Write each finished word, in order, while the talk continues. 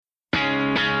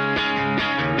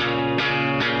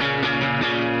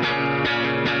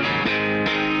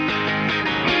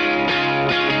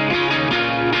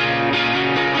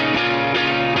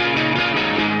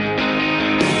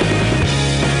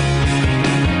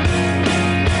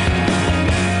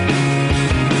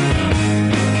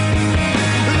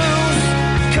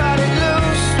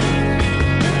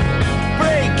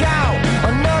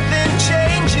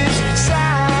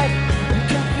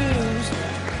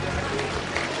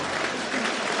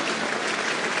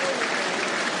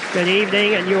Good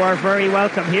evening, and you are very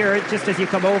welcome here. Just as you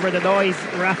come over, the noise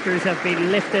rafters have been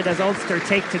lifted as Ulster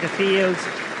take to the field,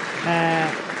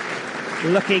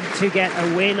 looking to get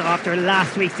a win after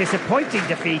last week's disappointing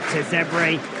defeat to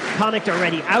Zebre. Connacht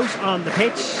already out on the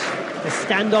pitch. The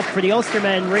stand up for the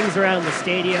Ulstermen rings around the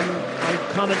stadium. On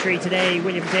commentary today,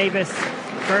 William Davis.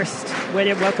 First,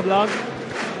 William, welcome along.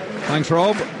 Thanks,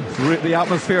 Rob. The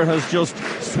atmosphere has just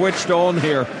switched on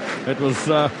here. It was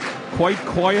quite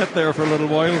quiet there for a little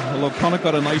while, although Connacht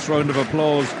got a nice round of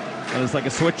applause, and it's like a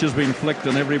switch has been flicked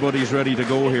and everybody's ready to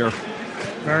go here.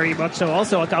 Very much so.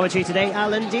 Also on commentary today,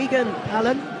 Alan Deegan.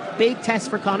 Alan, big test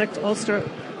for Connacht. Ulster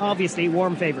obviously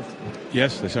warm favourites.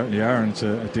 Yes, they certainly are, and it's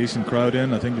a decent crowd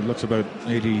in. I think it looks about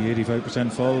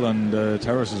 80-85% full, and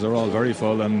terraces are all very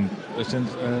full, and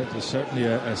there's certainly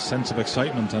a sense of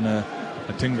excitement and a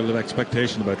tingle of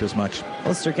expectation about this match.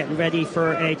 Ulster getting ready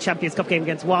for a Champions Cup game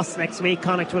against Wasps next week.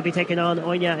 Connacht will be taking on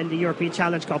Onya in the European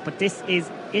Challenge Cup, but this is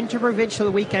interprovincial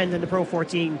weekend in the Pro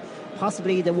 14,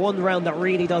 possibly the one round that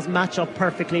really does match up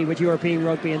perfectly with European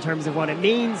rugby in terms of what it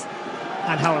means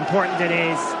and how important it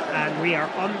is. And we are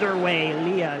underway.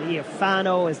 Leah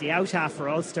Fano is the out half for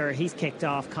Ulster. He's kicked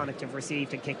off. Connacht have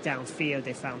received and kicked downfield.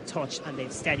 They found touch and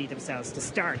they've steadied themselves to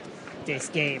start this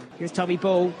game. Here's Tommy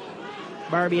Bowe.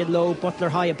 Marmion low, Butler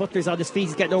high, and Butler's on his feet.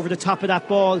 He's getting over the top of that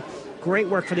ball. Great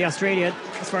work for the Australian.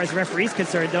 As far as the referee's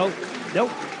concerned, though, no.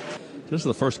 This is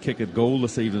the first kick at goal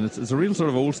this evening. It's a real sort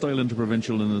of old style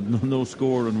interprovincial and no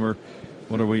score, and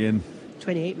what are we in?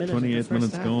 28 minutes. 28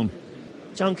 minutes gone.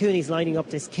 John Cooney's lining up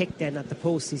this kick then at the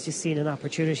post. He's just seen an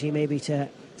opportunity maybe to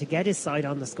get his side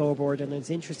on the scoreboard, and it's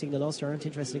interesting that Ulster aren't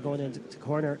interested in going into the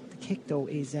corner. The kick, though,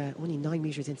 is only 9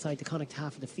 metres inside the Connacht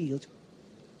half of the field,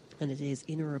 and it is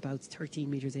in or about 13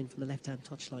 metres in from the left-hand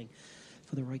touchline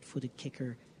for the right-footed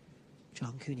kicker,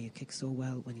 John Cooney, who kicked so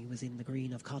well when he was in the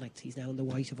green of Connacht. He's now in the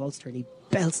white of Ulster, and he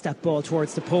belts that ball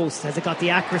towards the post. Has it got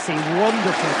the accuracy?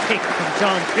 Wonderful kick from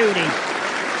John Cooney.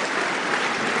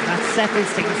 That settles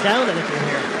things down a little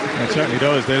here. It certainly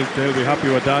does. They'll be happy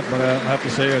with that, but I have to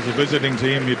say, as a visiting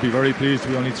team, you'd be very pleased to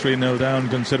be only 3-0 down,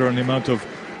 considering the amount of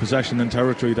possession and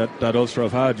territory that Ulster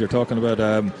have had. You're talking about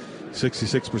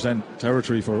 66%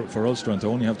 territory for Ulster, and to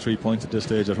only have 3 points at this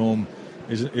stage at home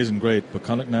isn't great, but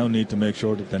Connacht now need to make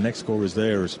sure that the next score is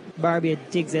theirs. Marmion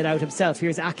digs it out himself.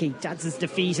 Here's Aki, dances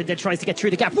defeat and then tries to get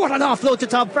through the gap. What an offload to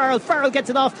Tom Farrell. Farrell gets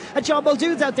it off, and John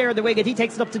Muldoon's out there in the wing, and he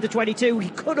takes it up to the 22. He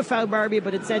could have found Marmion,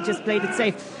 but instead just played it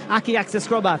safe. Aki acts as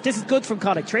scrum half. This is good from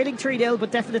Connacht, trailing 3-0,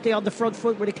 but definitely on the front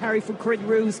foot with a carry from Corinne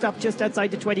Roux, who stopped just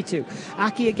outside the 22.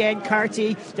 Aki again,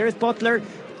 Carty, there's Butler.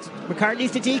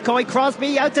 McCartney's the decoy.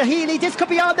 Crosby out to Healy. This could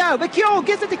be on now. McKeown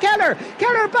gives it to Keller.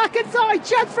 Keller back inside.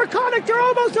 Chance for Connacht. They're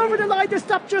almost over the line. They're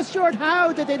stopped just short.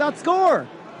 How did they not score?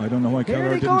 I don't know why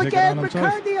Keller didn't take again. it on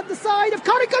himself. McCartney at the side. Have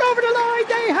Connacht got over the line?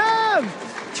 They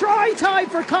have. Try time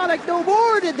for Connacht. No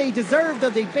more than they deserved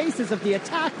on the basis of the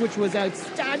attack, which was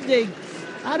outstanding.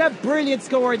 And a brilliant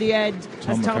score in the end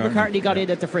as Tom McCartney got in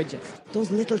at the fringes. Those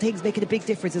little things making a big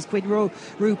difference as Quinn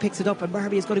Roux picks it up, and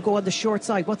Marmion is going to go on the short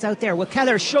side. What's out there? Well,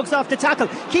 Keller shrugs off the tackle.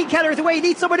 Keane Keller is away. He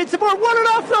needs someone in support. What an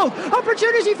offload!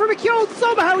 Opportunity for McKeown.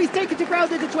 Somehow he's taken to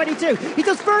ground in the 22. He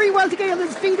does very well to get on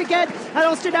his feet again, and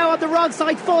Ulster now on the wrong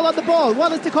side fall on the ball.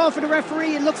 What is the call for the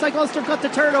referee? It looks like Ulster got the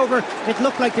turnover. It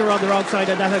looked like they were on the wrong side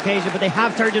on that occasion, but they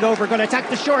have turned it over. Going to attack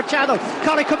the short channel.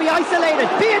 Connacht could be isolated.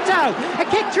 Piatow, a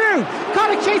kick through.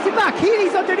 Connacht chasing back.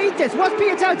 Healy's underneath this. Was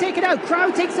Piatow taken out?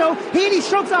 Crowd takes so. Healy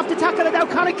shrugs off the tackle, and now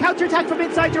Connacht counter-attack from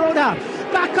inside their own half.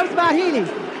 Back comes Matt Healy.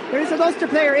 There is an Ulster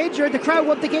player injured. The crowd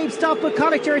want the game stopped, but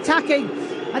Connacht are attacking,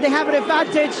 and they have an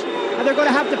advantage, and they're going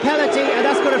to have the penalty, and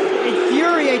that's going to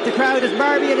infuriate the crowd as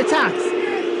Marmion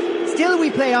attacks. Still we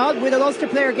play on with an Ulster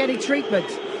player getting treatment.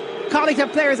 Connacht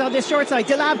have players on this short side.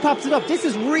 Delam pops it up. This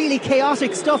is really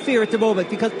chaotic stuff here at the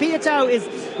moment, because Piatow is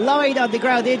lying on the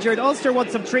ground injured. Ulster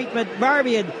wants some treatment.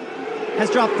 Marmion has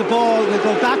dropped the ball. We'll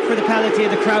go back for the penalty,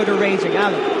 and the crowd are raging.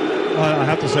 Alan. I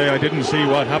have to say, I didn't see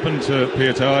what happened to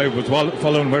Piatow. I was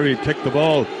following where he kicked the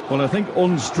ball. Well, I think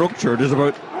unstructured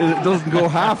it doesn't go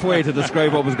halfway to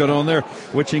describe what was going on there,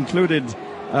 which included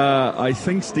I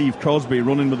think Steve Crosby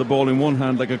running with the ball in one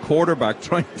hand like a quarterback,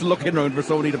 trying to look around for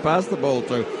somebody to pass the ball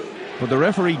to. But the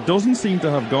referee doesn't seem to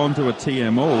have gone to a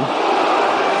TMO.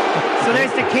 So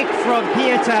there's the kick from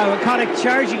Piatow, and Connacht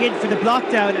charging in for the block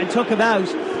down and took him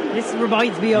out. This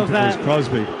reminds me of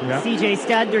Crosby, CJ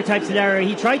Stander type scenario.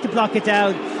 He tried to block it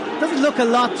down. Doesn't look a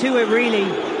lot to it really.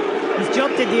 He's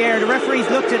jumped in the air. The referee's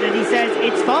looked at it and he says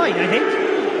it's fine, I think.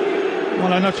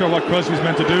 Well, I'm not sure what Crosby's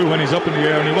meant to do when he's up in the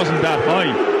air, and he wasn't that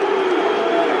high.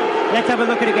 Let's have a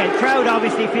look at it again. Crowd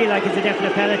obviously feel like it's a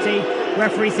definite penalty.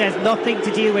 Referee says nothing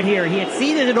to deal with here. He had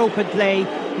seen it in open play.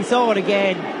 He saw it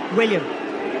again. William.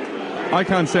 I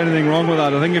can't say anything wrong with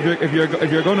that. I think if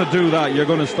you're going to do that, you're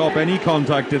going to stop any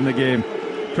contact in the game.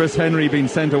 Chris Henry being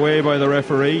sent away by the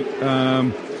referee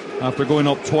after going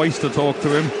up twice to talk to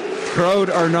him. Crowd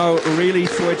are now really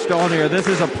switched on here. This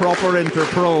is a proper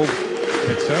interprobe.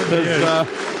 It certainly is.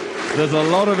 There's a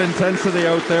lot of intensity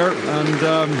out there,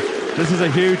 and this is a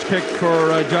huge kick for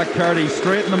Jack Carty,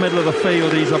 straight in the middle of the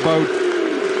field. He's about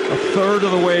a third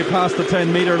of the way past the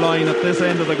 10-metre line at this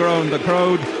end of the ground. The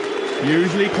crowd,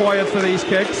 usually quiet for these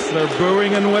kicks, they're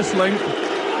booing and whistling.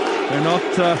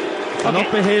 They're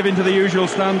not behaving to the usual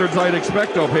standards I'd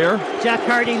expect up here. Jack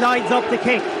Carty lines up the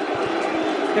kick.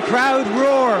 The crowd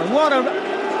roar. What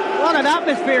an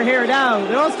atmosphere here now.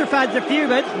 The Ulster fans are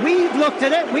fuming. We've looked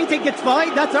at it. We think it's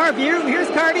fine. That's our view. Here's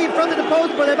Carty in front of the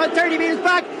post, but about 30 metres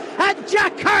back. And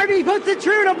Jack Carty puts it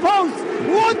through the post.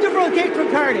 Wonderful kick from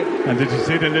Carty. And did you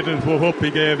see the little whoop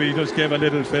he gave? He just gave a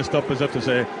little fist up as if to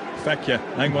say, feck you,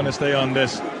 I'm going to stay on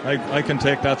this. I can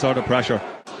take that sort of pressure.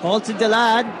 Alton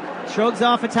Delan shrugs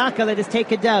off a tackle and is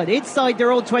taken down inside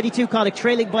their own 22. Connacht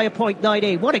trailing by a point,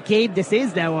 9-8. What a game this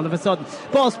is now all of a sudden.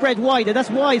 Ball spread wide, and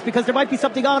that's wise because there might be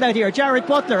something on out here. Jared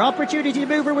Butler, opportunity to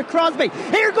move her with Crosby.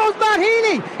 Here goes Matt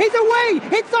Healy. He's away.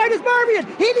 Inside is Marmion.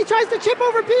 Healy tries to chip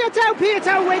over Piatow.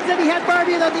 Piatow wins, and he had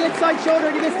Marmion on the inside shoulder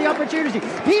and he missed the opportunity.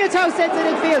 Piatow sends it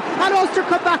infield, and Ulster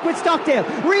come back with Stockdale.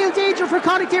 Real danger for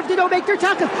Connacht here if they don't make their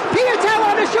tackle. Piatow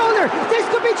on the shoulder. This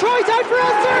could be try time for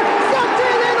Ulster.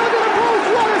 Stockdale in under the post.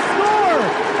 What a score!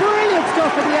 Brilliant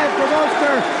stuff in the end from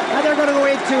Ulster, and they're going to go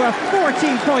into a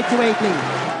 14-8 lead.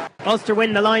 Ulster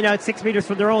win the line out 6 metres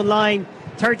from their own line.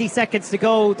 30 seconds to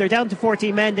go. They're down to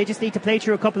 14 men. They just need to play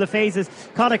through a couple of phases.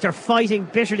 Connacht are fighting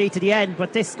bitterly to the end,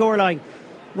 but this scoreline,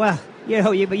 well,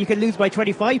 you can lose by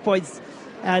 25 points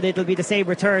and it'll be the same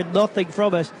return. Nothing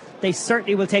from it. They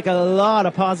certainly will take a lot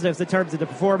of positives in terms of the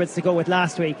performance to go with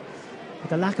last week. But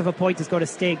the lack of a point is going to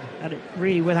sting, and it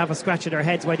really will have a scratch in their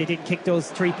heads why they didn't kick those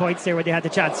 3 points there when they had the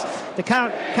chance. The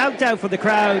countdown from the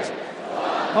crowd.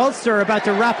 Ulster about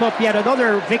to wrap up yet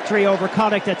another victory over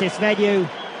Connacht at this venue.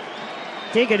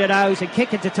 Digging it out and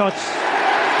kicking to touch.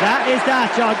 That is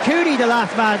that. John Cooney, the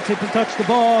last man to touch the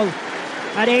ball.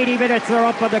 At 80 minutes, they're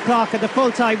up on the clock, and the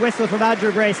full-time whistle from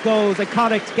Andrew Grace goes, and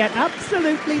Connacht get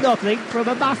absolutely nothing from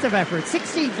a massive effort.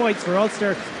 16 points for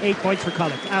Ulster, 8 points for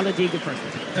Connacht. Alan Deegan first.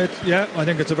 I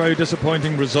think it's a very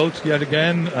disappointing result yet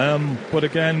again. But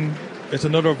again, it's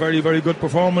another very, very good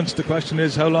performance. The question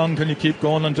is, how long can you keep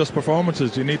going on just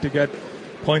performances? You need to get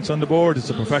points on the board. It's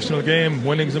a professional game.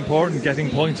 Winning is important. Getting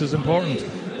points is important.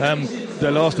 They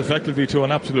lost effectively to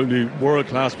an absolutely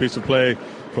world-class piece of play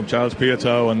from Charles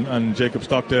Piatow and Jacob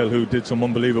Stockdale, who did some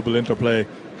unbelievable interplay.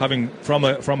 Having from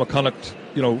a Connacht,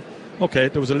 okay,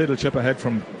 there was a little chip ahead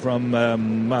from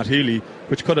Matt Healy,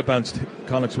 which could have bounced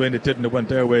Connacht's way. It didn't. It went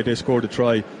their way. They scored a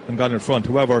try and got in front.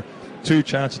 However, 2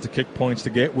 chances to kick points to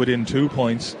get within 2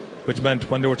 points, which meant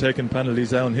when they were taking penalties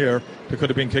down here, they could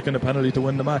have been kicking a penalty to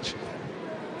win the match.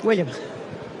 William.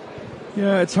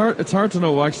 Yeah, it's hard to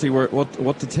know actually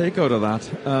what to take out of that.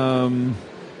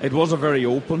 It was a very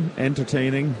open,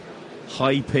 entertaining,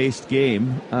 high-paced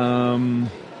game.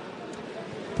 But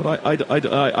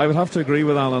I would have to agree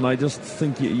with Alan. I just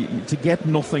think to get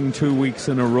nothing 2 weeks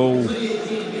in a row,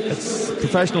 it's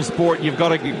professional sport. You've got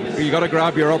to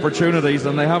grab your opportunities,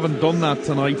 and they haven't done that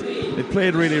tonight. They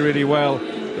played really, really well.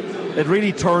 It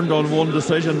really turned on one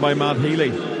decision by Matt Healy.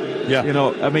 Yeah,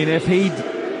 if he'd,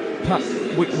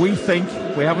 we think,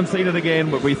 we haven't seen it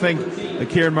again, but we think that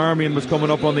Kieran Marmion was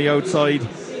coming up on the outside.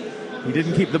 He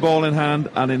didn't keep the ball in hand,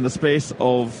 and in the space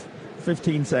of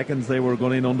 15 seconds they were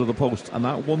going in under the post, and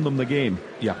that won them the game.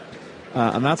 Yeah,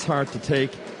 and that's hard to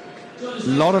take. A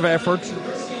lot of effort.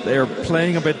 They're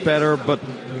playing a bit better, but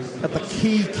at the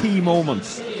key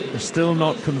moments they're still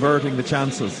not converting the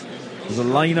chances. There's a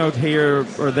line out here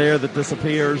or there that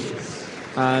disappears,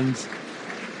 and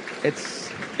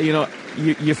it's,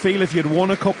 you feel if you'd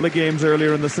won a couple of games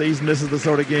earlier in the season, this is the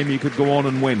sort of game you could go on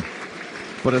and win,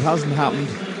 but it hasn't happened.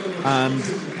 And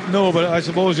no, but I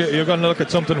suppose you're going to look at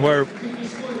something where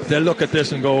they'll look at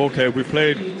this and go, okay, we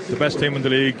played the best team in the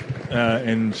league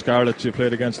in Scarlets. You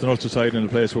played against an Ulster side in a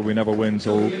place where we never win,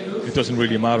 so it doesn't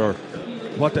really matter.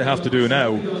 What they have to do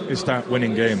now is start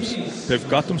winning games. They've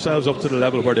got themselves up to the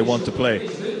level where they want to play.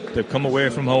 They've come away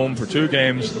from home for 2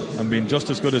 games and been just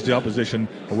as good as the opposition.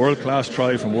 A world-class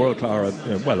try from a world-class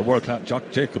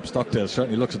Jacob Stockdale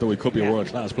certainly looks as though he could be a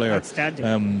world-class player.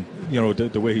 Outstanding.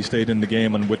 The way he stayed in the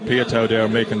game, and with Piatow there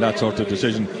making that sort of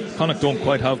decision. Connacht don't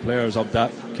quite have players of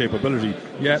that capability,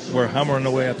 yet we're hammering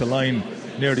away at the line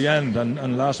near the end,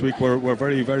 and last week we're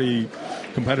very, very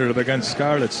competitive against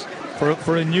Scarlets.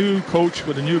 For a new coach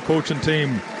with a new coaching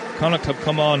team, Connacht have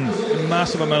come on in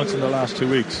massive amounts in the last 2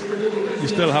 weeks. You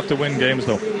still have to win games,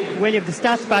 though. William, the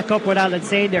stats back up what Alan's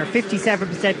saying there.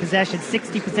 57% possession,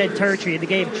 60% territory in the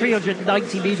game,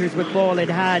 390 metres with ball in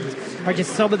hand are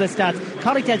just some of the stats.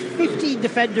 Connacht had 15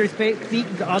 defenders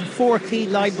beaten on 4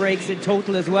 clean line breaks in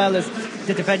total, as well as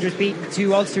the defenders beaten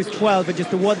to Ulster's 12 and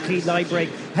just the 1 clean line break.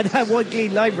 And that 1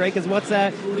 clean line break is what's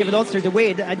given Ulster the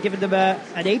win and given them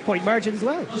an 8-point margin as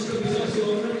well.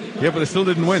 Yeah, but they still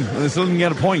didn't win, and they still didn't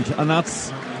get a point, and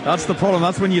that's the problem.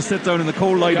 That's when you sit down in the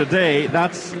cold light of day.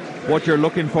 That's what you're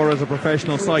looking for as a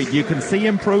professional side. You can see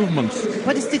improvements.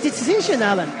 But it's the decision,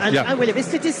 Alan, and William,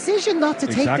 it's the decision not to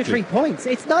take the 3 points.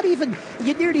 It's not even,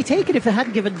 you'd nearly take it if they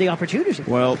hadn't given the opportunity.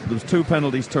 Well, there's 2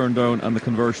 penalties turned down and the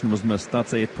conversion was missed.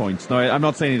 That's 8 points. Now, I'm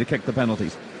not saying to kick the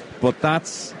penalties, but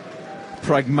that's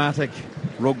pragmatic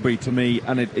rugby to me.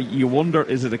 And you wonder,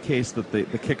 is it a case that the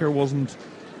kicker wasn't?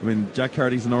 I mean, Jack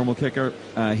Carty's a normal kicker.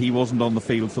 He wasn't on the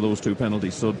field for those 2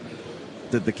 penalties. So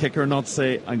did the kicker not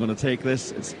say, I'm going to take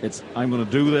this, I'm going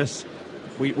to do this?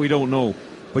 We don't know.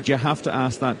 But you have to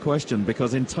ask that question,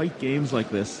 because in tight games like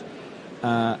this,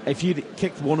 if you'd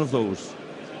kicked one of those,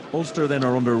 Ulster then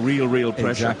are under real pressure.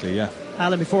 Exactly, yeah.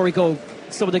 Alan, before we go,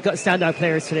 some of the standout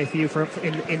players today for you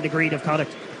in the green of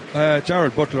Connacht.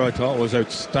 Jared Butler, I thought, was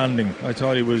outstanding. I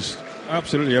thought he was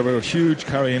absolutely a huge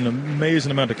carry, an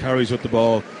amazing amount of carries with the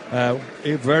ball.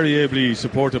 Very ably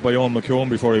supported by Owen McKeown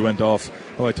before he went off,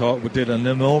 who I thought did an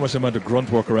enormous amount of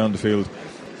grunt work around the field.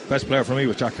 Best player for me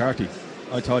was Jack Carty.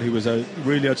 I thought he was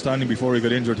really outstanding before he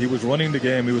got injured. He was running the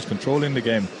game, he was controlling the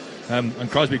game,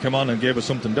 and Crosby came on and gave us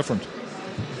something different.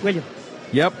 William?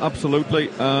 Yep, absolutely.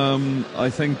 I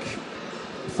think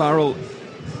Farrell,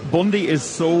 Bundy is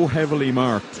so heavily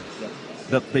marked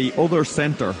that the other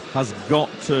centre has got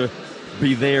to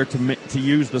be there to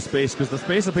use the space, because the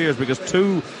space appears because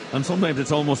 2, and sometimes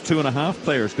it's almost 2.5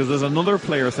 players, because there's another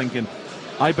player thinking,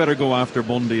 I better go after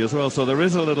Bundy as well. So there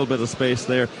is a little bit of space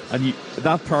there, and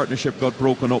that partnership got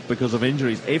broken up because of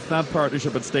injuries. If that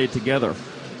partnership had stayed together,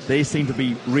 they seem to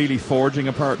be really forging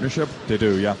a partnership. They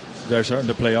do, yeah. They're starting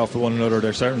to play off with one another.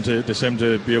 They seem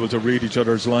to be able to read each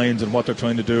other's lines and what they're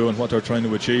trying to do and what they're trying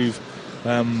to achieve.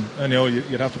 And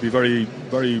you'd have to be very,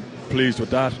 very pleased with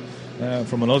that.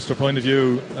 From an Ulster point of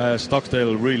view,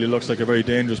 Stockdale really looks like a very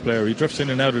dangerous player. He drifts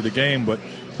in and out of the game, but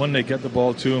when they get the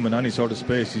ball to him in any sort of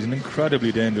space, he's an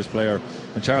incredibly dangerous player.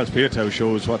 And Charles Piatow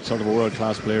shows what sort of a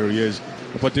world-class player he is.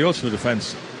 But the Ulster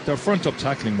defence, their front-up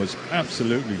tackling was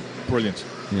absolutely brilliant.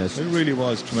 Yes, it really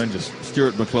was tremendous.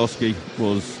 Stuart McCluskey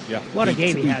was... Yeah. What a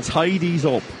game he had. He tidies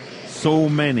up so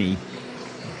many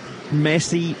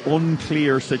messy,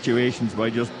 unclear situations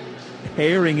by just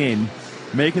herring in,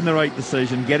 making the right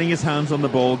decision, getting his hands on the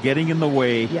ball, getting in the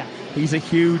way. Yeah. He's a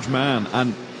huge man,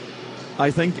 and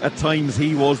I think at times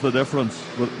he was the difference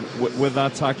with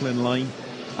that tackling line.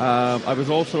 I was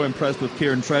also impressed with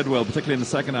Kieran Treadwell, particularly in the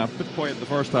second half. A bit quiet in the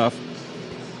first half.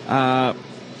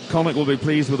 Connacht will be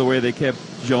pleased with the way they kept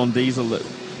John Diesel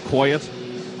quiet,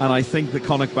 and I think the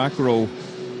Connacht back row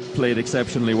played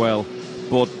exceptionally well.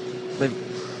 But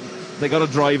they got to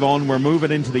drive on. We're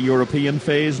moving into the European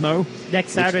phase now.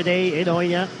 Next Saturday in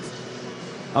Oina.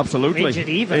 Absolutely.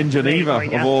 In Geneva,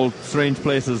 of all strange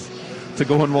places to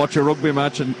go and watch a rugby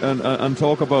match and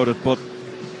talk about it. But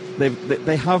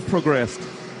they have progressed.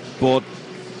 But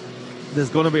there's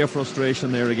going to be a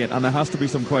frustration there again. And there has to be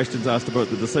some questions asked about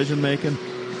the decision making.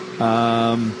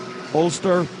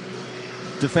 Ulster,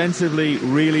 defensively,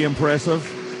 really impressive.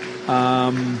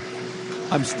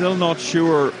 I'm still not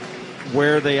sure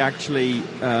where they actually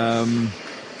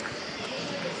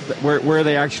where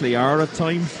they actually are at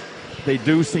times. They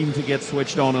do seem to get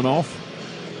switched on and off.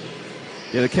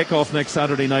 Yeah, the kickoff next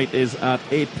Saturday night is at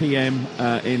 8 p.m.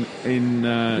 in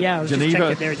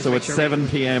Geneva, so it's 7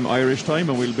 p.m. Irish time,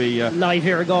 and we'll be live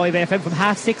here at Galway Bay FM from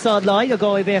 6:30 online at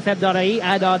galwaybfm.ie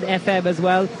and on FM as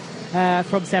well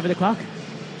from 7 o'clock.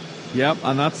 Yeah,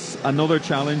 and that's another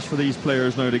challenge for these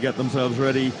players now to get themselves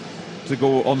ready to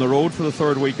go on the road for the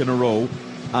 3rd week in a row,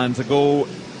 and to go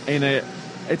in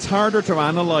it's harder to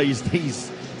analyse these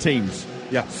teams.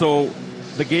 Yeah. So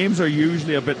the games are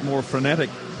usually a bit more frenetic.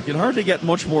 You can hardly get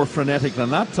much more frenetic than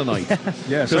that tonight.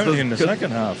 Yeah, certainly in the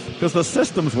second half. Because the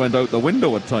systems went out the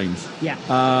window at times. Yeah.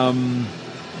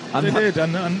 They did,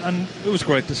 and it was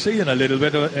great to see in a little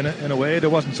bit. In a way, there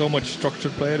wasn't so much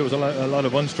structured play. There was a lot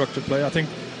of unstructured play. I think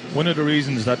one of the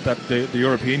reasons that the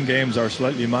European games are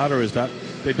slightly madder is that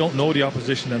they don't know the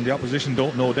opposition and the opposition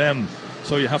don't know them.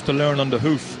 So you have to learn on the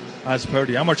hoof as per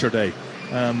the amateur day.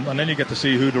 And then you get to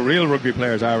see who the real rugby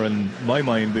players are, in my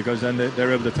mind, because then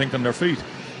they're able to think on their feet.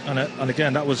 And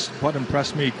again, that was what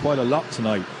impressed me quite a lot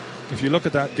tonight. If you look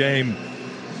at that game,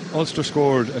 Ulster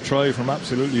scored a try from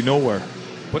absolutely nowhere,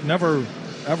 but never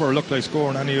ever looked like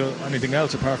scoring anything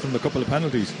else apart from the couple of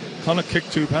penalties. Connacht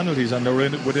kicked 2 penalties and they were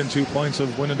within 2 points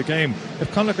of winning the game.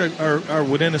 If Connacht are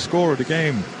within a score of the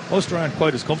game, Ulster aren't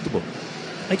quite as comfortable.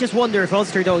 I just wonder if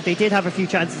Ulster, though, they did have a few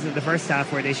chances in the first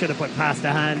half where they should have put past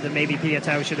the hand, and maybe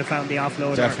Piutau should have found the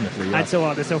offload, and so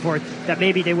on and so forth, that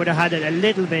maybe they would have had it a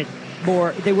little bit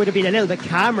more, they would have been a little bit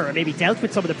calmer and maybe dealt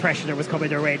with some of the pressure that was coming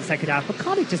their way in the second half. But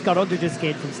Connacht just got under the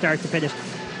skin from start to finish.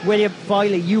 William,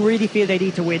 finally, you really feel they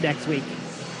need to win next week?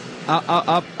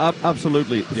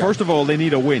 Absolutely. Yeah. First of all, they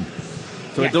need a win.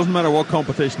 So It doesn't matter what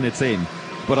competition it's in.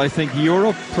 But I think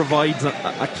Europe provides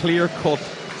a clear-cut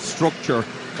structure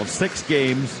of 6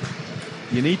 games.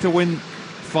 You need to win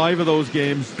 5 of those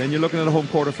games, then you're looking at a home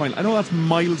quarter final. I know that's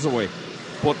miles away,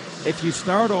 but if you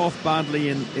start off badly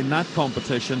in that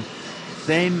competition,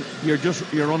 then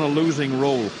you're on a losing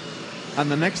roll. And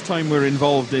the next time we're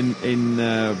involved in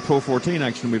Pro 14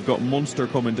 action, we've got Munster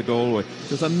coming to Galway.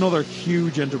 There's another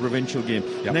huge interprovincial game.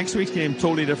 Yep. Next week's game,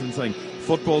 totally different thing.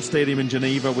 Football stadium in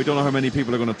Geneva. We don't know how many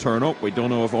people are going to turn up. We don't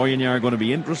know if Oyonnax are going to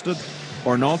be interested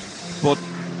or not. But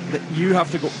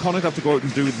Connacht have to go out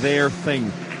and do their thing,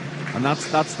 and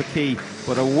that's the key.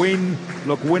 But a win,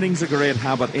 look, winning's a great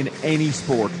habit in any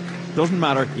sport. Doesn't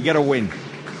matter, you get a win.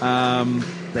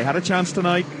 They had a chance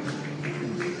tonight,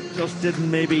 just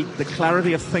didn't, maybe the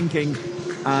clarity of thinking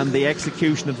and the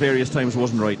execution at various times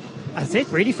wasn't right. That's it,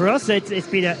 really, for us. It's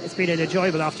been an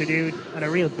enjoyable afternoon and a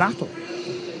real battle.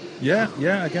 Yeah.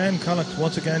 Again, Connacht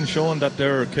once again showing that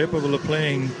they're capable of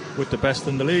playing with the best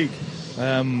in the league.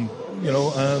 And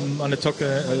it took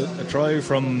a try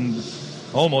from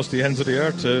almost the ends of the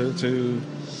earth to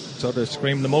sort of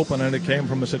scream them open, and it came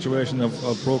from a situation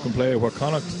of broken play where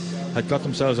Connacht had got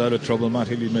themselves out of trouble. Matt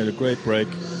Healy made a great break,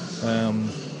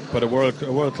 but a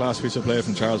world-class piece of play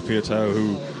from Charles Piutau,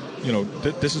 who,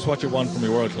 this is what you want from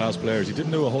your world-class players. He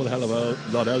didn't do a whole hell of a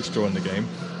lot else during the game,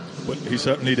 but he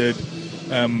certainly did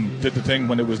the thing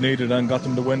when it was needed and got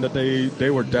them the win that they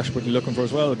were desperately looking for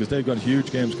as well, because they've got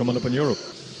huge games coming up in Europe.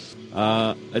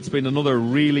 It's been another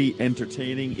really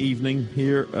entertaining evening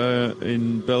here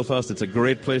in Belfast. It's a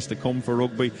great place to come for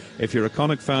rugby. If you're a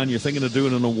Connacht fan, you're thinking of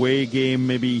doing an away game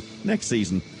maybe next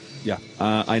season. Yeah.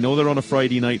 I know they're on a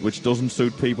Friday night, which doesn't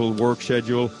suit people's work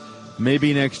schedule.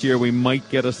 Maybe next year we might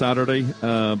get a Saturday,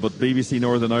 but BBC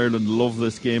Northern Ireland love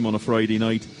this game on a Friday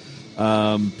night,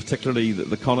 particularly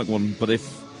the Connacht one. But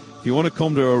if you want to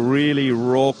come to a really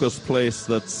raucous place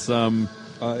that's...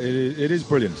 it is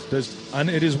brilliant. And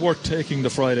it is worth taking the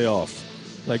Friday off.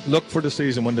 Like, look for the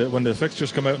season when the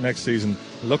fixtures come out next season.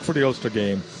 Look for the Ulster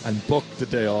game and book the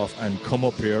day off and come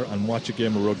up here and watch a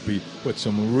game of rugby with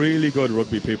some really good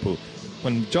rugby people.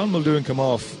 When John Muldoon came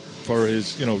off for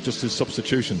his, just his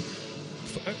substitution,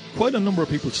 quite a number of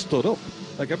people stood up.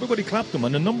 Like, everybody clapped him,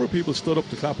 and a number of people stood up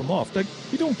to clap him off. Like,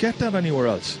 you don't get that anywhere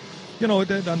else.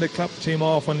 And they clapped the team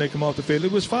off when they come off the field.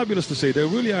 It was fabulous to see. They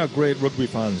really are great rugby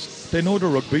fans. They know the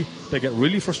rugby. They get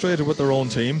really frustrated with their own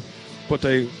team. But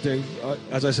they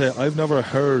as I say, I've never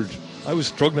heard... I was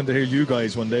struggling to hear you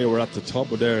guys when they were at the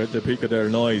top of the peak of their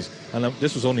noise. And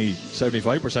this was only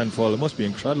 75% full. It must be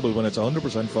incredible when it's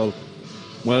 100% full.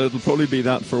 Well, it'll probably be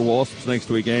that for Wasps next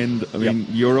weekend. I mean,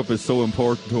 Europe is so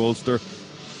important to Ulster.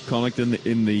 Connacht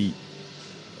in the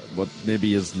what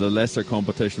maybe is the lesser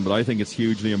competition, but I think it's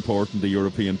hugely important, the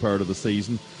European part of the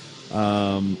season.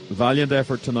 Valiant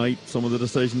effort tonight. Some of the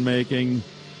decision making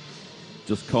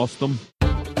just cost them.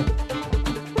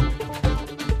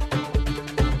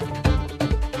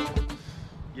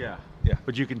 Yeah,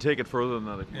 but you can take it further than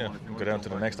that if you want. If you go down to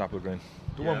the next Applegreen.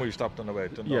 The one where you stopped on the way.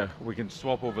 Yeah, we can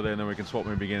swap over there and then we can swap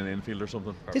maybe again in the infield or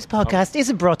something. This podcast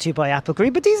isn't brought to you by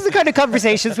Applegreen, but these are the kind of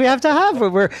conversations we have to have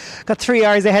when we're got 3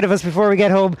 hours ahead of us before we get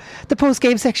home. The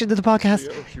post-game section of the podcast.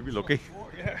 Yeah, should be lucky.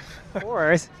 4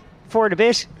 hours. 4 and a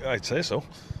bit. I'd say so.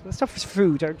 We'll stop for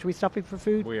food. Aren't we stopping for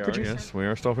food? We are, yes. We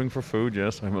are stopping for food,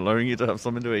 yes. I'm allowing you to have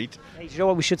something to eat. Hey, you know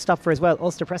what we should stop for as well?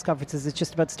 Ulster press conferences is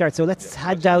just about to start. So let's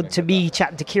head down to me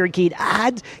chatting to Kieran Keane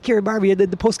and Kieran Marmion in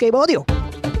the post-game audio.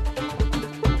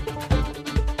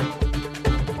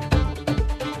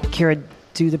 Kieran,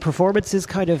 do the performances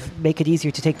kind of make it easier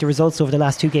to take the results over the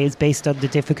last 2 games based on the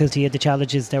difficulty and the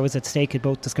challenges that was at stake in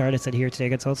both the Scarlets and here today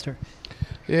against Ulster?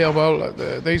 Yeah, well,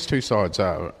 these two sides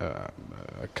are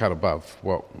cut above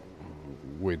what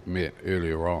we'd met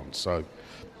earlier on. So,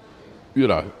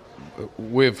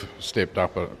 we've stepped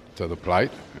up to the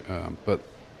plate, but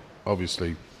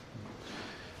obviously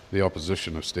the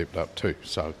opposition have stepped up too.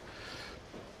 So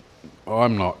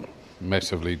I'm not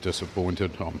massively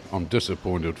disappointed. I'm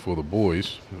disappointed for the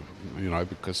boys,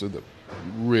 because of the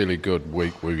really good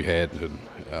week we had,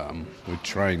 and we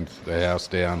trained the house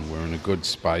down. We're in a good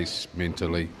space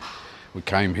mentally. We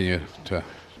came here to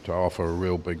offer a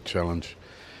real big challenge,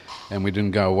 and we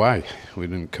didn't go away. We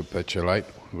didn't capitulate.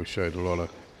 We showed a lot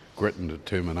of grit and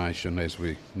determination as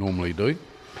we normally do,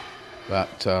 but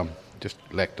just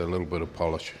lacked a little bit of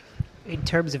polish. In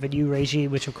terms of a new regime,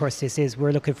 which of course this is,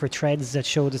 we're looking for trends that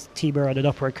show the team are on an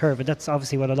upward curve, and that's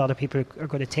obviously what a lot of people are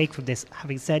going to take from this.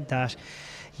 Having said that,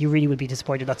 you really would be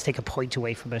disappointed not to take a point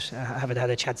away from it, having had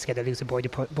a chance to get a losing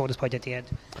bonus point at the end.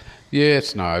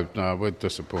 Yes, no, we're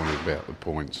disappointed about the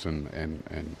points and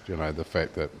the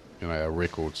fact that our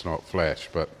record's not flash,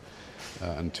 but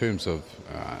in terms of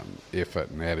effort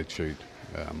and attitude,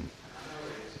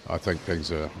 I think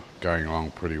things are going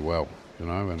along pretty well,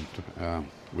 and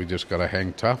we just got to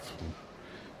hang tough.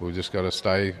 We've just got to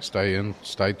stay in,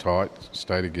 stay tight,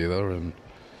 stay together, and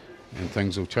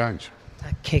things will change.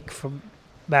 That kick from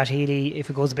Matt Healy, if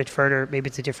it goes a bit further, maybe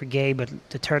it's a different game, but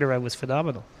the turnaround was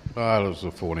phenomenal. Well, it was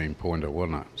a 14-pointer,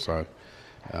 wasn't it?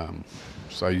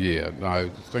 So yeah, no,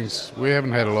 things. We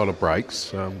haven't had a lot of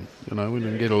breaks. We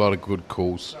didn't get a lot of good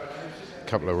calls. A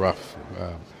couple of rough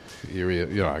a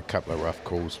couple of rough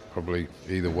calls, probably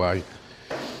either way.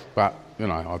 But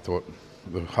I thought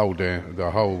the whole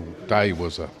day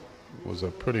was a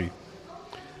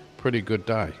pretty good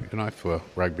day, for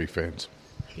rugby fans.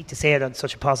 I hate to say it on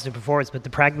such a positive performance, but the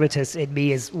pragmatist in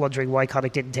me is wondering why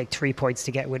Connacht didn't take 3 points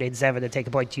to get within 7 and take a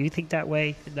point. Do you think that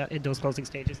way in those closing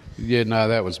stages? Yeah, no,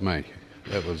 that was me.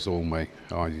 That was all me.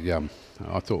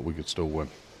 I thought we could still win.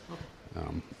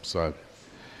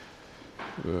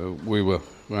 We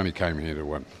only came here to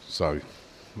win. So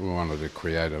we wanted to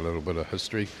create a little bit of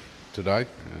history today.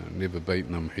 Never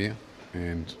beaten them here,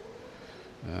 and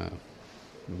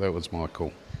that was my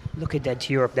call. Looking then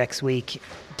to Europe next week,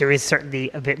 there is certainly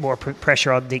a bit more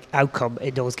pressure on the outcome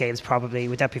in those games, probably.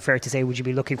 Would that be fair to say? Would you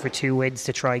be looking for 2 wins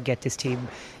to try and get this team,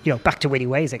 back to winning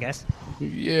ways, I guess?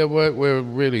 Yeah, we're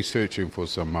really searching for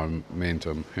some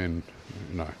momentum, and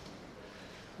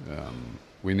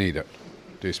we need it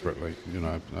desperately.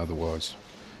 Otherwise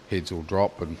heads will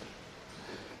drop and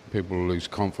people will lose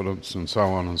confidence and so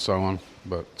on and so on.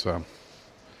 But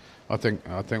I think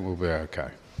we'll be okay.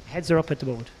 Heads are up at the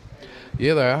moment.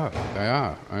 Yeah, they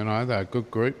are. They're a good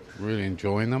group, really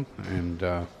enjoying them, and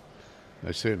they're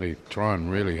certainly trying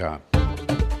really hard.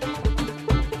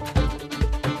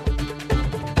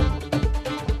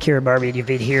 Kieran Marmion, you've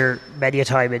been here many a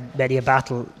time in many a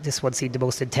battle. This one seemed the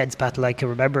most intense battle I can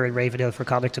remember in Ravenhill for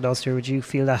Connacht and Ulster. Would you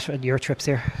feel that on your trips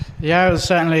here? Yeah, it was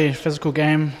certainly a physical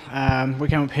game. We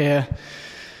came up here,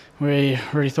 we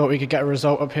really thought we could get a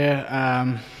result up here.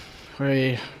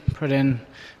 We put in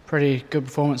pretty good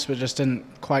performance, but just didn't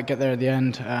quite get there at the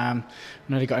end.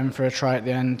 We nearly got in for a try at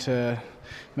the end to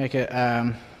make it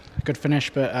a good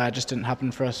finish, but it just didn't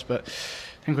happen for us. But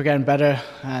I think we're getting better,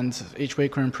 and each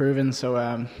week we're improving, so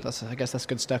I guess that's a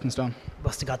good stepping stone.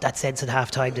 Must have got that sense at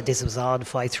half-time that this was on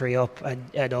 5-3 up,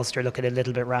 and Ulster looking a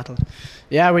little bit rattled.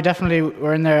 Yeah, we definitely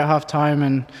were in there at half-time,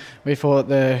 and we thought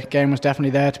the game was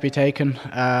definitely there to be taken.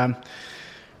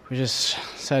 We just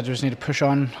said we just need to push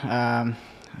on,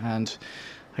 and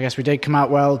I guess we did come out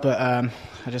well, but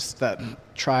that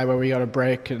try where we got a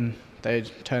break and they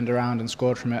turned around and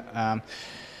scored from it. I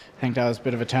think that was a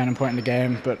bit of a turning point in the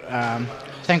game, but I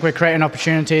think we're creating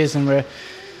opportunities and like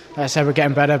I said, we're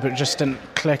getting better, but just didn't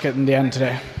click it in the end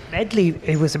today. Mentally,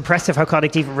 it was impressive how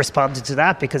Connacht even responded to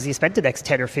that, because he spent the next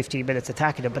 10 or 15 minutes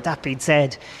attacking them. But that being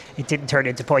said, it didn't turn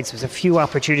into points. There was a few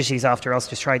opportunities after us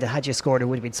just trying to, had you scored, it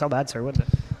would have been some answer, wouldn't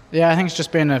it? Yeah, I think it's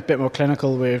just been a bit more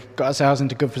clinical. We've got ourselves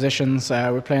into good positions.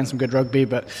 We're playing some good rugby,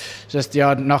 but just the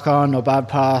odd knock-on or bad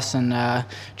pass and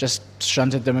just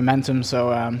shunted the momentum. So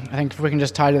I think if we can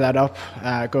just tidy that up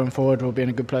going forward, we'll be in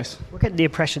a good place. We're getting the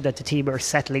impression that the team are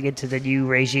settling into the new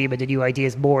regime and the new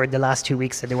ideas more in the last 2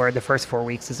 weeks than they were in the first 4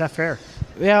 weeks. Is that fair?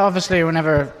 Yeah, obviously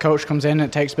whenever a coach comes in,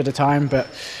 it takes a bit of time, but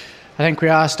I think we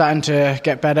are starting to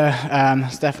get better.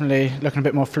 It's definitely looking a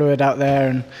bit more fluid out there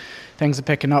and things are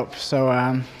picking up.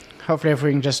 So hopefully if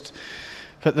we can just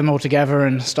put them all together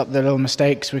and stop the little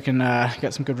mistakes, we can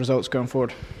get some good results going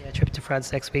forward. Yeah, trip to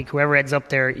France next week. Whoever ends up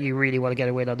there, you really want to get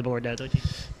a win on the board now, don't you?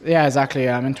 Yeah, exactly.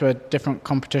 I'm into a different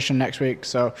competition next week,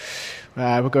 so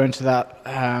we're going to that.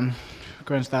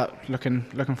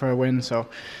 Looking for a win. So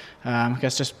I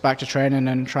guess just back to training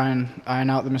and try and iron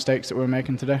out the mistakes that we're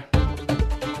making today.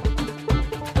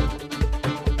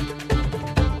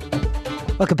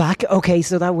 Welcome back. Okay,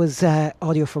 so that was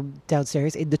audio from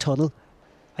downstairs in the tunnel.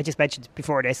 I just mentioned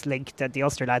before this link that the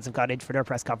Ulster lads have gone in for their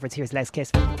press conference. Here's Les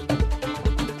Kiss.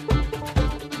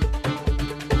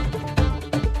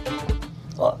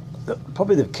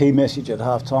 Probably the key message at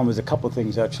half time was a couple of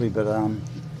things actually, but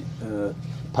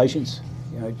patience.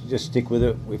 Just stick with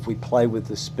it. If we play with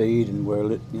the speed and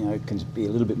can be a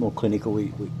little bit more clinical,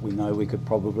 we know we could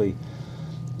probably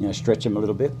stretch them a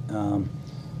little bit.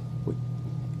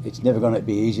 It's never going to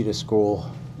be easy to score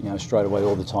straight away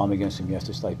all the time against them. You have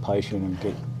to stay patient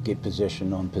and get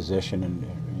possession on possession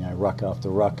and ruck after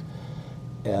ruck.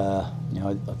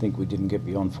 I think we didn't get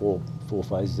beyond four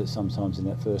phases at sometimes in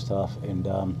that first half, and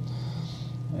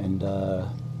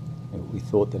we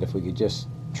thought that if we could just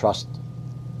trust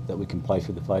that we can play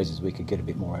through the phases, we could get a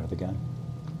bit more out of the game.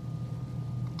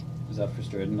 Was that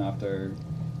frustrating after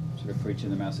sort of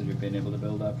preaching the message of being able to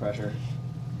build that pressure?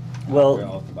 Well,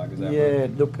 off the back of that yeah,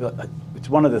 look, it's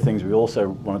one of the things we also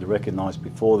wanted to recognise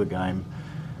before the game,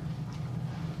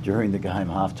 during the game,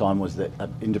 half-time, was that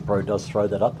Interpro does throw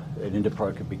that up, and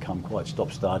Interpro can become quite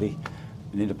stop-starty.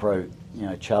 And Interpro,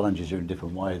 challenges you in a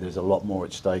different way. There's a lot more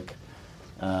at stake.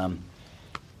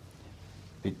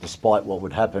 Despite what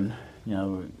would happen,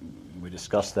 we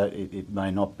discussed that, it may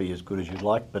not be as good as you'd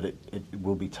like, but it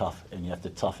will be tough, and you have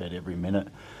to tough out every minute.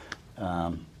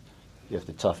 You have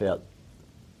to tough out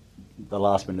the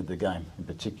last minute of the game, in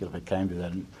particular, if it came to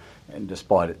that. And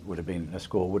despite it would have been a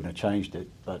score, wouldn't have changed it,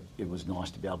 but it was nice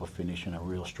to be able to finish in a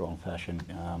real strong fashion.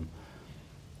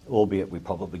 Albeit we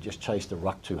probably just chased the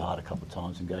ruck too hard a couple of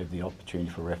times and gave the opportunity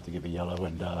for ref to give a yellow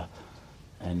and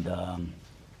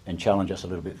challenge us a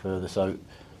little bit further. So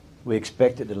we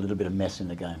expected a little bit of mess in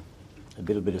the game, a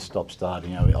little bit of stop-start.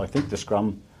 I think the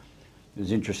scrum, it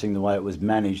was interesting the way it was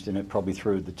managed, and it probably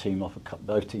threw the team off,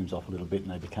 both teams off a little bit,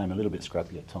 and they became a little bit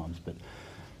scrappy at times. But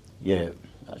yeah,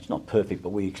 it's not perfect, but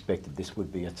we expected this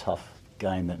would be a tough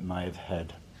game that may have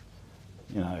had,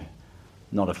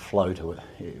 not a flow to it.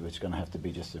 It was going to have to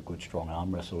be just a good, strong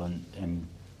arm wrestle, and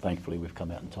thankfully we've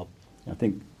come out on top. I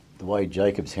think the way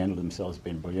Jacobs handled himself has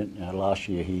been brilliant. Last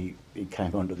year he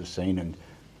came onto the scene and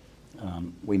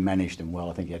we managed him well.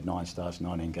 I think he had 9 starts,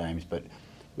 19 games, but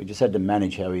we just had to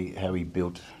manage how he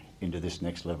built into this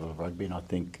next level of rugby. And I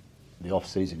think the off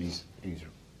season he's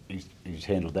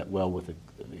handled that well with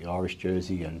the Irish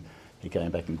jersey, and he came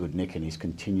back in good nick, and he's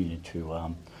continued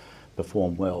to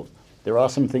perform well. There are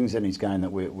some things in his game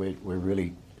that we're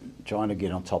really trying to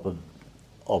get on top of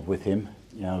with him,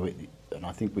 and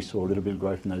I think we saw a little bit of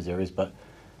growth in those areas. But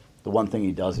the one thing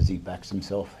he does is he backs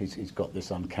himself. He's got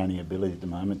this uncanny ability at the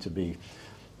moment to be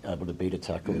able to beat a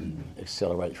tackle and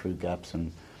accelerate through gaps,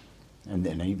 and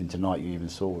then even tonight you even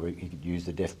saw where he could use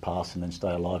the deft pass and then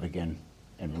stay alive again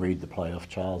and read the play off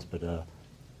Charles. But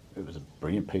it was a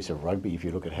brilliant piece of rugby if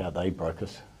you look at how they broke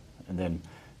us. And then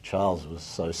Charles was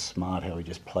so smart how he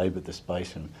just played with the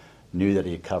space and knew that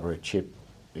he'd cover a chip.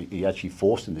 He actually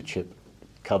forced him to chip,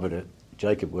 covered it.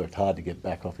 Jacob worked hard to get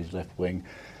back off his left wing.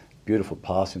 Beautiful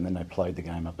pass, and then they played the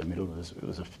game up the middle. It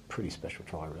was a pretty special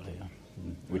try, really,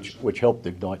 which helped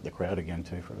ignite the crowd again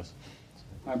too for us.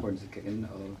 How important is the kicking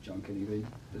of John Kinney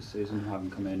this season, having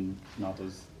come in not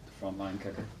as the front line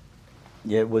kicker?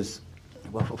 Yeah, it was.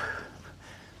 Well,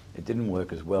 it didn't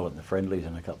work as well at the friendlies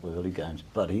and a couple of early games,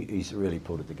 but he's really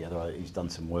pulled it together. He's done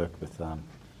some work with,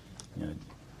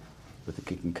 with the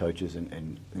kicking coaches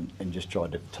and just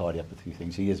tried to tidy up a few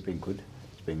things. He has been good.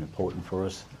 It's been important for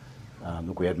us.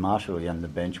 Look, we had Marshall on the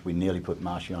bench. We nearly put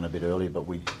Marshy on a bit earlier, but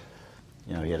he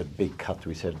had a big cut to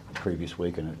his head the previous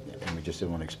week, and we just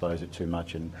didn't want to expose it too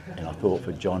much. And I thought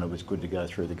for John it was good to go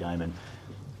through the game,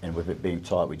 and with it being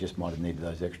tight, we just might have needed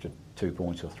those extra 2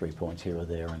 points or 3 points here or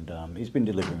there. And he's been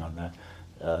delivering on that.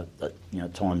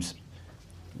 At times,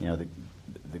 the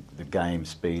game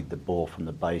speed, the ball from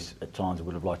the base, at times I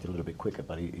would have liked it a little bit quicker,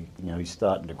 but he's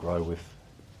starting to grow with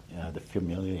the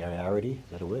familiarity,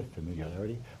 is that a word?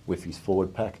 Familiarity with his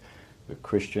forward pack, with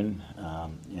Christian.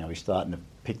 He's starting to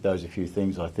pick those a few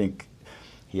things. I think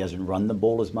he hasn't run the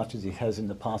ball as much as he has in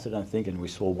the past, I don't think, and we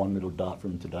saw one little dart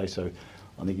from him today, so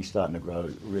I think he's starting to grow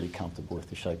really comfortable with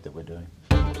the shape that we're doing.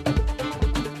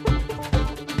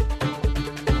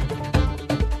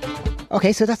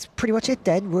 Okay, so that's pretty much it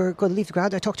then. We're going to leave the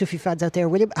ground. I talked to a few fans out there,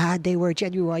 William, and they were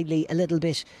genuinely a little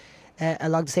bit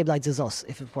along the same lines as us,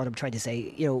 if what I'm trying to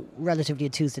say. Relatively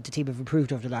enthused that the team have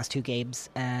improved over the last 2 games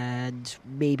and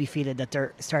maybe feeling that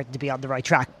they're starting to be on the right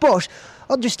track. But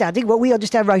understanding what we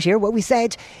understand right here, what we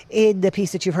said in the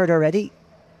piece that you've heard already,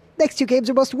 next 2 games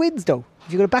are must wins though.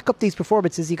 If you're going to back up these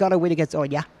performances, you got to win against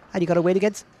Anya and you got to win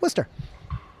against Worcester.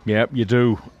 Yeah, you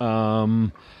do.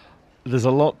 There's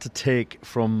a lot to take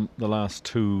from the last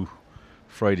 2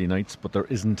 Friday nights, but there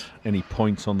isn't any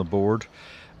points on the board.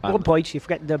 1 point, you're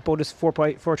forgetting the bonus 4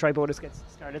 try bonus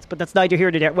against Starlets, but that's neither here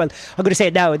nor there. Well, I'm going to say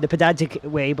it now in the pedantic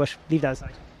way, but leave that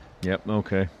aside. Yep,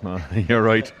 okay, you're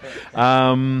right.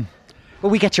 But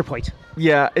we get your point.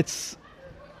 Yeah, it's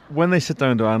when they sit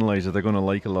down to analyse it, they're going to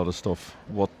like a lot of stuff.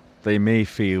 What they may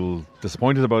feel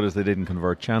disappointed about is they didn't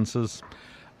convert chances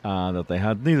that they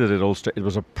had. Neither did Ulster. It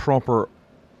was a proper,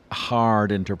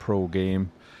 hard inter-pro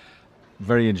game.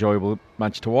 Very enjoyable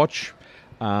match to watch.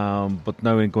 But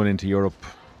now going into Europe,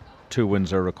 2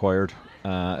 wins are required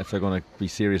if they're going to be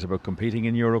serious about competing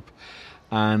in Europe.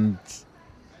 And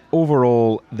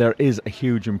overall, there is a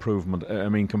huge improvement. I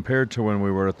mean, compared to when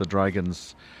we were at the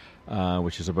Dragons,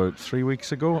 which is about 3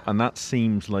 weeks ago, and that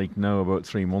seems like now about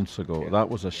 3 months ago. That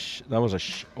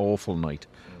was awful night.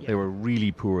 Yeah. They were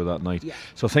really poor that night. Yeah.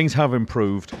 So things have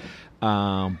improved,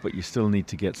 but you still need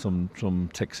to get some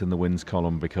ticks in the wins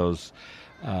column because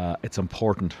it's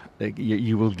important.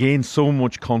 You will gain so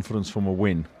much confidence from a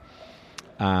win,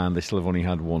 and they still have only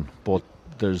had one. But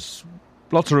there's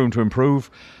lots of room to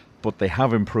improve. But they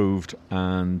have improved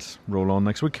and roll on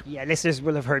next week. Yeah, listeners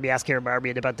will have heard me ask Kieran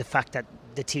Marmion about the fact that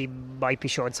the team might be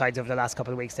showing signs over the last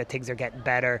couple of weeks that things are getting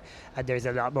better and there's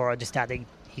a lot more understanding.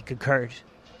 He concurred.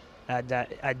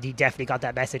 And he definitely got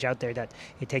that message out there that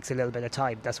it takes a little bit of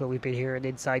time. That's what we've been hearing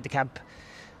inside the camp.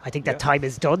 I think that time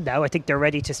is done now. I think they're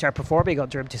ready to start performing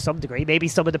under him to some degree. Maybe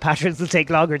some of the patterns will take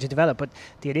longer to develop, but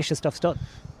the initial stuff's done.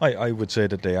 I would say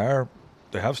that they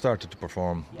have started to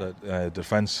perform. The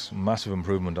defence, massive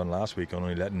improvement on last week,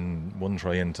 only letting 1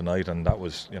 try in tonight, and that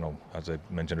was, as I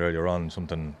mentioned earlier on,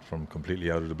 something from completely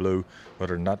out of the blue.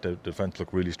 Other than that, the defence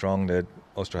looked really strong.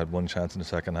 Ulster had 1 chance in the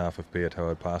second half if Beat Howe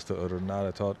had passed it. Other than that,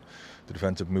 I thought the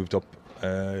defence had moved up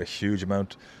a huge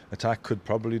amount. Attack could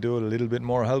probably do a little bit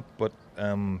more help, but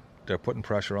they're putting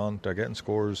pressure on. They're getting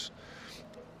scores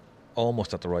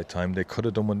almost at the right time. They could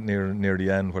have done one near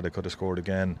the end where they could have scored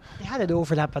again. They had an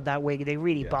overlap on that wing. They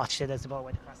really botched it as the ball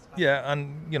went across the back. Yeah,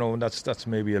 and that's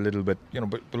maybe a little bit,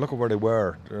 but look at where they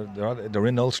were. They're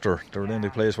in Ulster. They're in the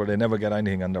place where they never get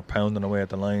anything, and they're pounding away at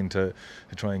the line to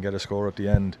try and get a score at the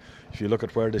end. If you look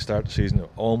at where they start the season,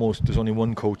 there's only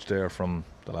 1 coach there from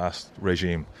the last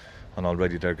regime, and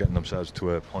already they're getting themselves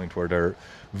to a point where they're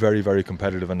very, very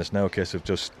competitive, and it's now a case of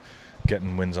just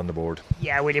getting wins on the board.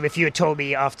 Yeah, William, if you had told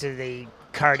me after the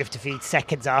Cardiff defeat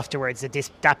seconds afterwards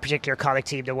that particular Connacht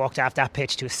team that walked off that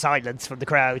pitch to silence from the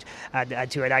crowd and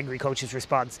to an angry coach's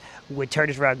response would turn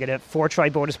it around, get a 4-try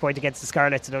bonus point against the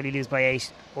Scarlets and only lose by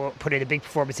 8, or put in a big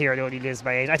performance here and only lose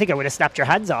by 8, I think I would have snapped your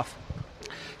hands off.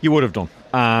 You would have done.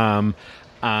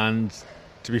 And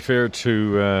to be fair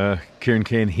to Kieran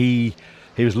Kane, he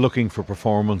was looking for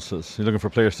performances. He's looking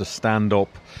for players to stand up.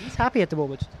 He's happy at the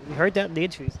moment. We heard that in the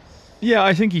interviews. Yeah,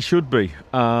 I think he should be.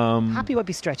 Happy might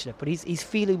be stretching it, but he's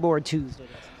feeling more enthused.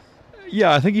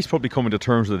 Yeah, I think he's probably coming to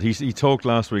terms with it. He talked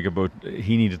last week about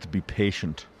he needed to be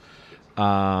patient. There's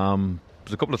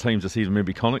a couple of times this season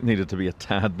maybe Connacht needed to be a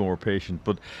tad more patient,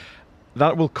 but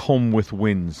that will come with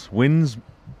wins. Wins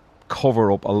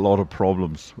cover up a lot of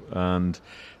problems, and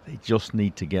they just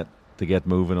need to get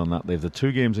moving on that. They've the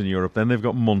 2 games in Europe, then they've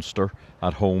got Munster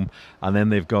at home, and then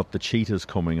they've got the Cheetahs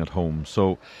coming at home.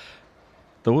 So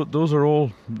those are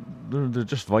all they're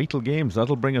just vital games.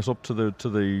 That'll bring us up to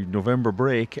the November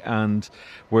break, and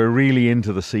we're really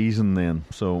into the season then.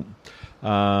 So,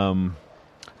 but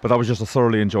that was just a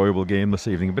thoroughly enjoyable game this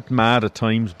evening. A bit mad at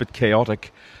times, a bit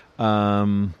chaotic,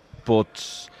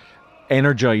 but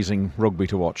energising rugby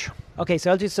to watch. Okay, so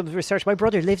I'll do some research. My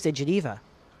brother lives in Geneva.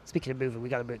 Speaking of moving, we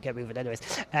got to get moving anyways.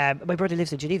 My brother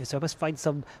lives in Geneva, so I must find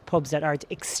some pubs that aren't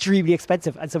extremely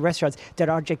expensive and some restaurants that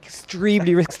aren't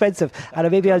extremely expensive. And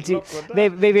maybe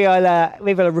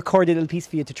I'll record a little piece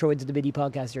for you to throw into the mini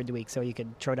podcast during the week, so you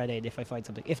can throw that in if I find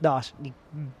something. If not,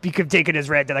 you can take it as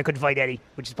read that I couldn't find any,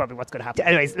 which is probably what's going to happen.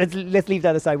 Anyways, let's leave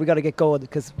that aside. We got to get going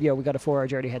because we got a 4-hour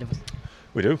journey ahead of us.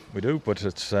 We do, but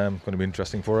it's going to be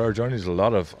interesting 4-hour journey.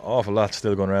 There's awful lot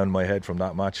still going around my head from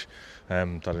that match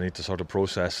that I need to sort of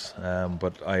process.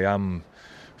 But I am,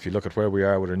 if you look at where we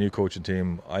are with our new coaching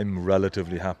team, I'm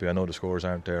relatively happy. I know the scores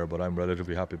aren't there, but I'm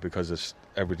relatively happy because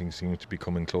everything seems to be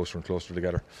coming closer and closer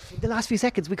together. In the last few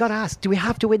seconds, we got to ask, do we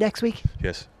have to win next week?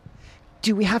 Yes.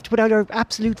 Do we have to put out our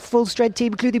absolute full-strength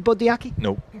team, including Bundee Aki?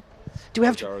 No. Do we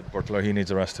have Jared Butler, he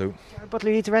needs a rest too. Jared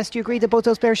Butler needs a rest. Do you agree that both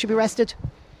those players should be rested?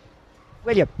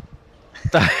 William?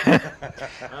 The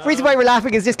reason why we're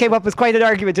laughing is this came up as quite an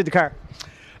argument in the car.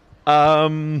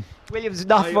 William's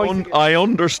not I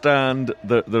understand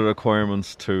the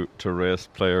requirements to race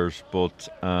players, but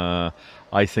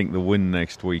I think the win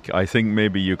next week, I think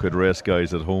maybe you could race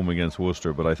guys at home against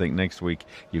Worcester, but I think next week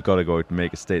you've got to go out and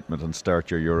make a statement and start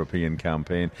your European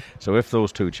campaign. So if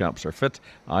those 2 chaps are fit,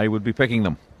 I would be picking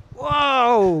them.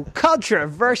 Whoa,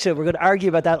 controversial. We're going to argue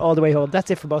about that all the way home. That's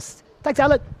it from us. Thanks,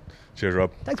 Alan. Cheers,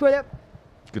 Rob. Thanks, William.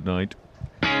 Good night.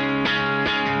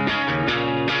 Bye.